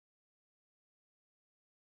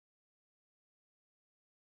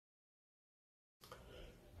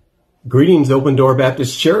Greetings, Open Door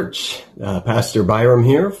Baptist Church. Pastor Byram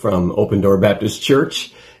here from Open Door Baptist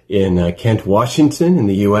Church in Kent, Washington in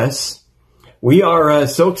the U.S. We are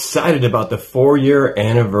so excited about the 4-year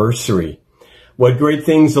anniversary. What great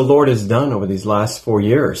things the Lord has done over these last 4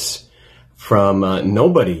 years. From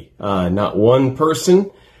nobody, not one person,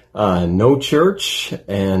 no church,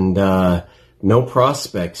 and no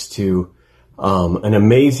prospects to an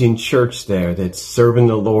amazing church there that's serving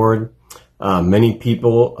the Lord. Many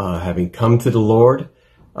people having come to the Lord,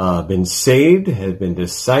 been saved, have been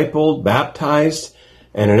discipled, baptized,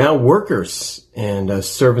 and are now workers and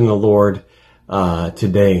serving the Lord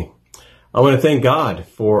today. I want to thank God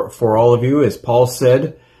for all of you. As Paul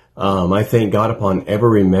said, I thank God upon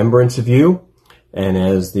every remembrance of you. And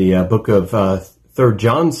as the book of 3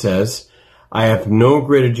 John says, I have no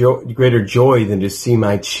greater joy than to see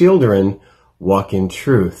my children walk in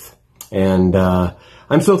truth. And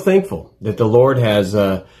I'm so thankful that the Lord has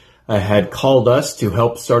had called us to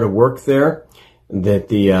help start a work there, that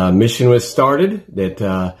the mission was started,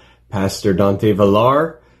 that Pastor Dante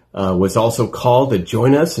Villar was also called to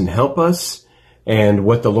join us and help us, and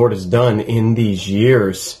what the Lord has done in these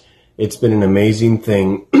years. It's been an amazing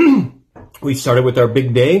thing. We started with our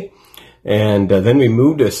big day, and then we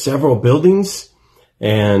moved to several buildings,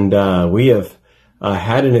 and we have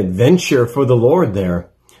had an adventure for the Lord there.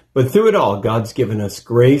 But through it all, God's given us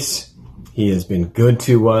grace. He has been good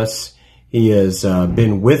to us. He has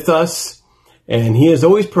been with us. And He has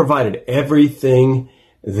always provided everything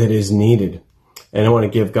that is needed. And I want to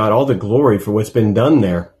give God all the glory for what's been done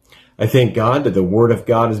there. I thank God that the Word of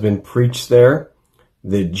God has been preached there,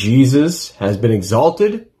 that Jesus has been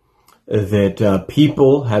exalted, that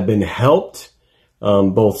people have been helped,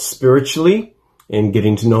 both spiritually in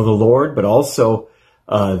getting to know the Lord, but also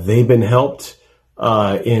they've been helped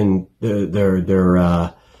in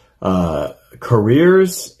their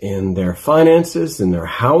careers, in their finances, in their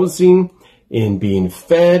housing, in being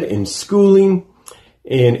fed, in schooling.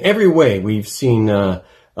 In every way, we've seen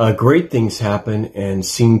great things happen and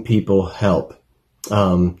seen people help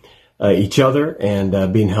each other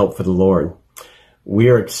and being helped for the Lord. We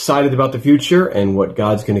are excited about the future and what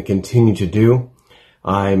God's going to continue to do.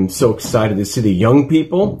 I'm so excited to see the young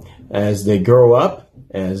people as they grow up,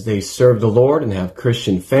 as they serve the Lord and have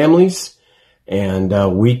Christian families. And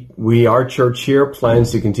our church here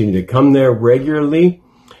plans to continue to come there regularly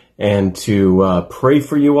and to pray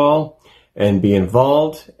for you all and be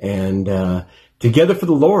involved and together for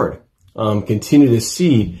the Lord. Continue to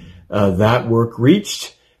see that work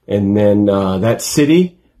reached, and then that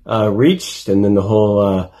city reached, and then the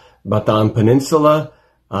whole Bataan Peninsula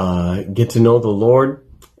get to know the Lord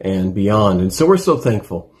and beyond. And so we're so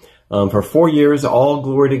thankful. For 4 years, all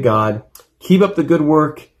glory to God. Keep up the good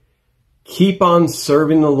work. Keep on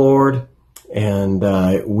serving the Lord. And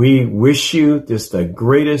we wish you just the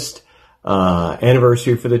greatest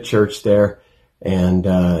anniversary for the church there.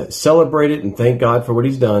 And celebrate it and thank God for what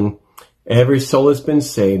He's done. Every soul has been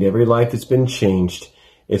saved. Every life has been changed.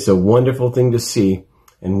 It's a wonderful thing to see.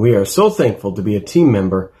 And we are so thankful to be a team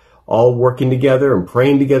member, all working together and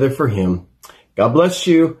praying together for Him. God bless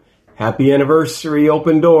you. Happy anniversary,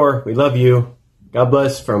 Open Door. We love you. God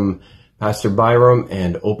bless from Pastor Byram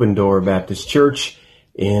and Open Door Baptist Church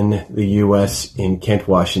in the U.S. in Kent,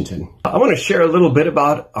 Washington. I want to share a little bit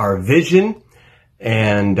about our vision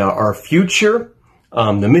and our future,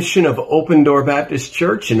 the mission of Open Door Baptist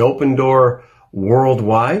Church and Open Door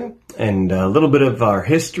worldwide, and a little bit of our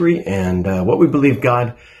history and what we believe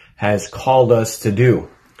God has called us to do.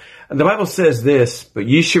 And the Bible says this, but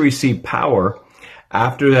ye shall receive power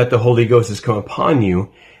after that the Holy Ghost has come upon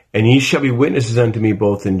you, and ye shall be witnesses unto me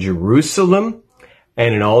both in Jerusalem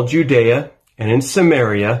and in all Judea and in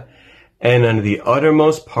Samaria and unto the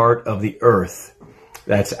uttermost part of the earth.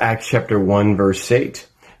 That's Acts chapter 1, verse 8.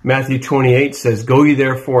 Matthew 28 says, Go ye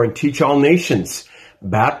therefore and teach all nations,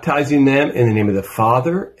 baptizing them in the name of the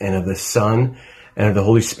Father and of the Son and of the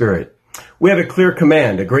Holy Spirit. We have a clear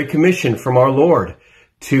command, a great commission from our Lord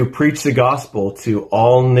to preach the gospel to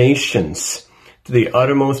all nations, to the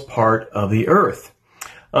uttermost part of the earth.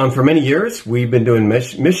 For many years, we've been doing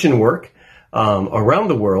mission work around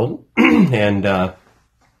the world, and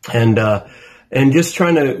just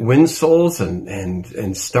trying to win souls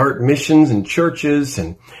and start missions and churches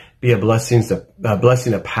and be a blessing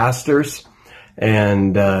to pastors.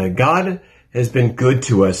 And God has been good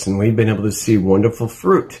to us, and we've been able to see wonderful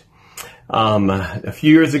fruit. A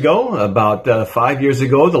few years ago, about 5 years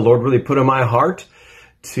ago, the Lord really put on my heart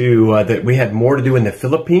that we had more to do in the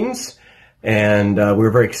Philippines, and we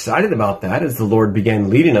were very excited about that as the Lord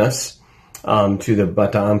began leading us to the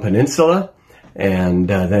Bataan Peninsula, and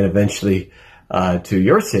then eventually to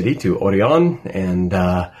your city, to Orion,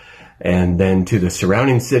 and then to the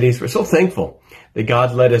surrounding cities. We're so thankful that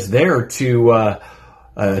God led us there to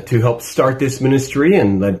help start this ministry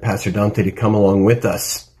and led Pastor Dante to come along with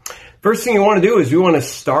us. First thing we want to do is we want to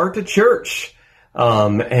start a church.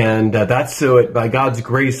 That's so by God's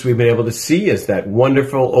grace we've been able to see as that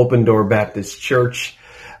wonderful Open Door Baptist Church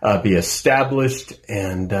be established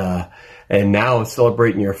and now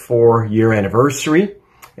celebrating your 4-year anniversary.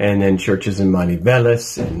 And then churches in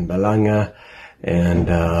Maniveles and Balanga and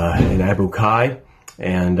in Abukai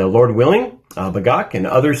and Lord willing, Bagak and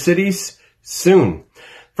other cities soon.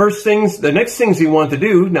 The next things we want to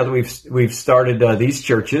do now that we've started these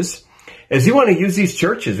churches is we want to use these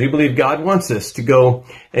churches. We believe God wants us to go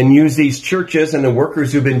and use these churches and the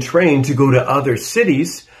workers who've been trained to go to other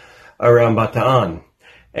cities around Bataan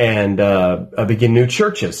and begin new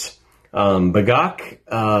churches. Bagak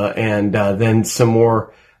and then some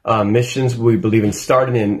more missions we believe in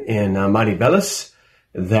starting in Maribeles.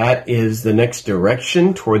 That is the next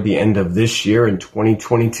direction toward the end of this year in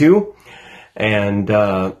 2022. And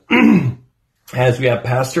as we have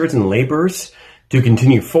pastors and laborers to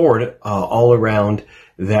continue forward all around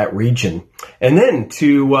that region. And then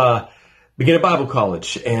to begin a Bible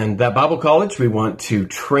college. And that Bible college, we want to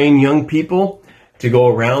train young people to go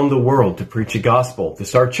around the world to preach the gospel, to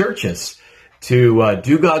start churches, to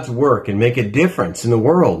do God's work and make a difference in the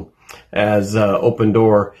world as Open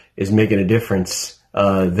Door is making a difference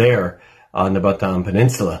there on the Bataan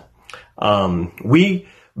Peninsula. We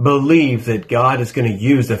believe that God is going to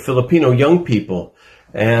use the Filipino young people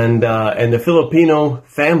and the Filipino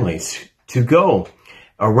families to go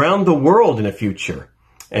around the world in the future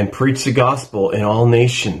and preach the gospel in all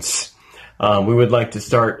nations. We would like to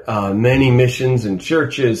start many missions and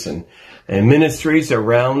churches and ministries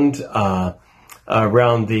around the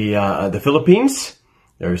Philippines.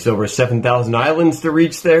 There's over 7,000 islands to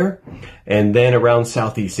reach there. And then around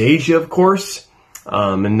Southeast Asia, of course.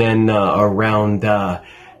 And then around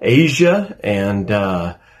Asia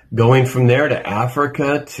and going from there to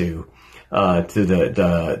Africa to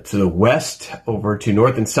the west over to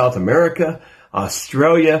North and South America,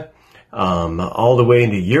 Australia, all the way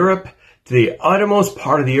into Europe to the uttermost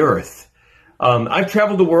part of the earth. I've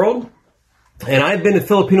traveled the world. And I've been to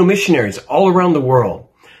Filipino missionaries all around the world.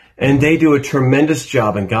 And they do a tremendous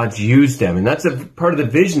job, and God's used them. And that's a part of the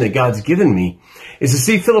vision that God's given me, is to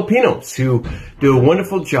see Filipinos who do a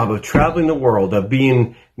wonderful job of traveling the world, of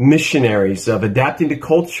being missionaries, of adapting to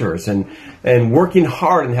cultures, and working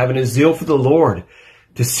hard and having a zeal for the Lord.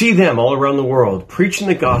 To see them all around the world, preaching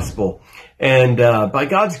the gospel. And by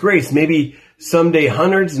God's grace, maybe someday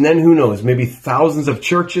hundreds, and then who knows, maybe thousands of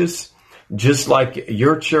churches, just like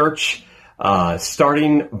your church,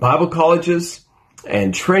 starting Bible colleges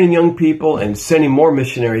and training young people and sending more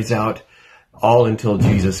missionaries out, all until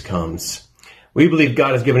Jesus comes. We believe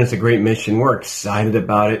God has given us a great mission. We're excited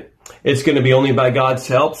about it. It's going to be only by God's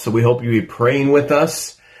help, so we hope you'll be praying with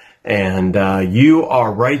us. And you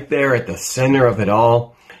are right there at the center of it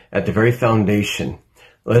all, at the very foundation.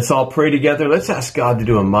 Let's all pray together. Let's ask God to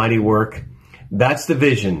do a mighty work. That's the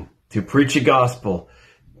vision, to preach the gospel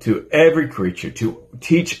to every creature, to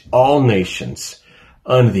teach all nations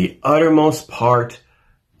unto the uttermost part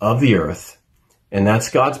of the earth. And that's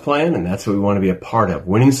God's plan, and that's what we want to be a part of.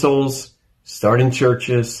 Winning souls, starting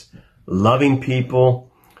churches, loving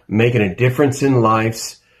people, making a difference in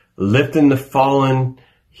lives, lifting the fallen,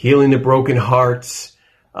 healing the broken hearts,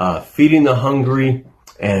 feeding the hungry,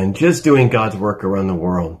 and just doing God's work around the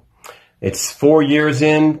world. It's 4 years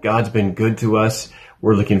in. God's been good to us.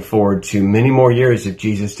 We're looking forward to many more years if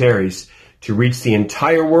Jesus tarries to reach the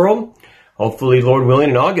entire world. Hopefully, Lord willing,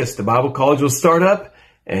 in August, the Bible College will start up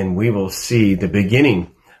and we will see the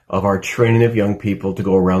beginning of our training of young people to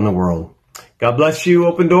go around the world. God bless you,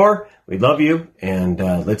 Open Door. We love you, and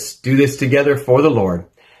let's do this together for the Lord.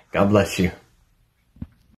 God bless you.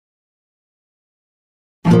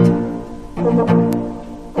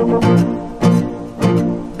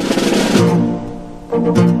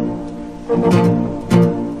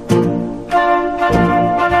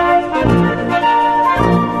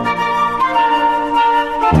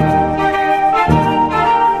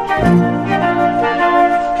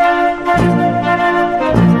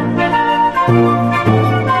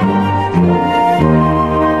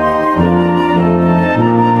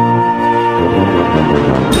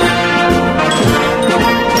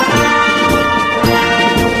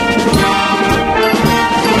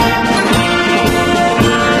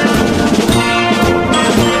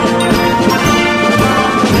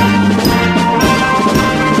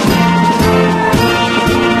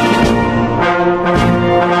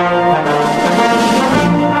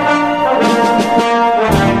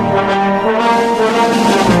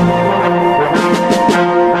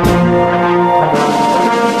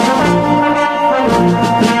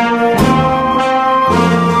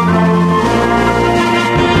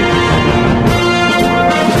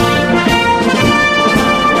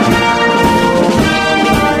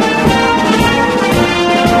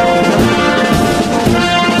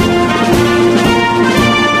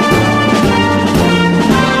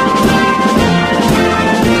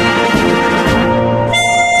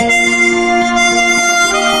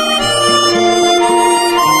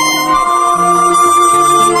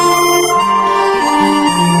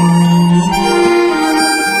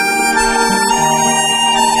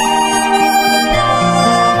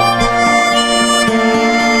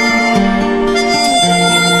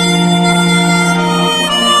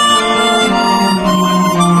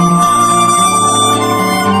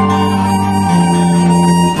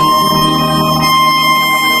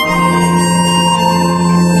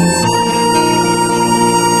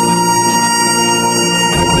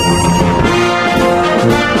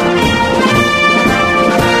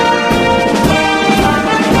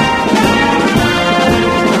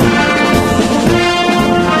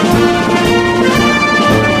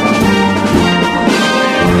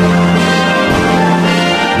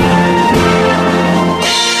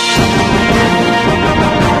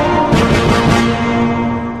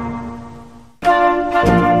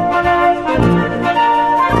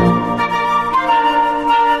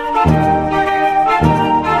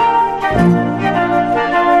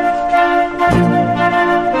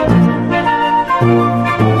 Thank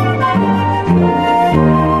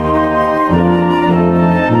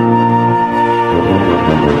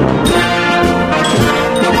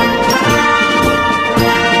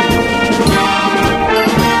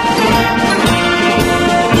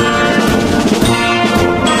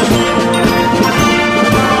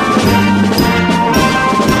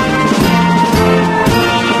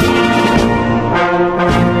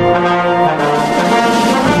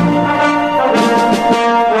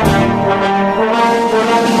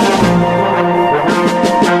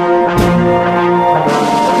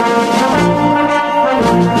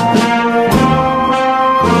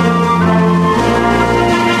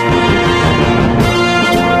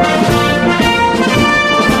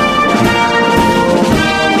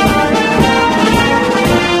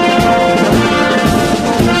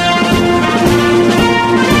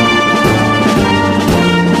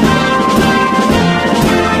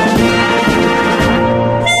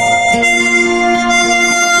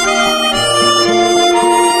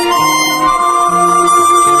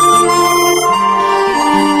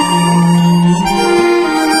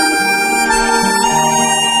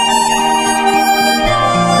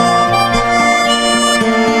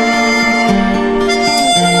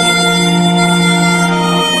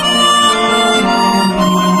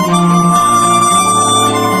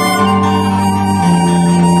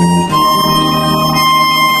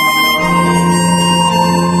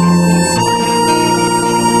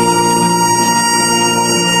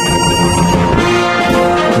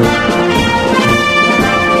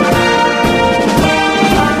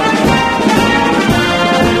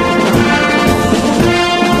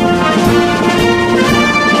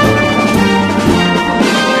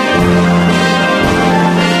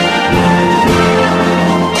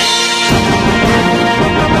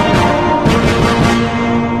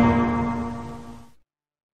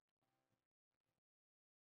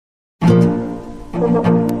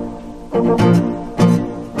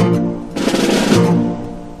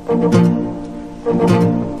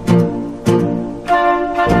you.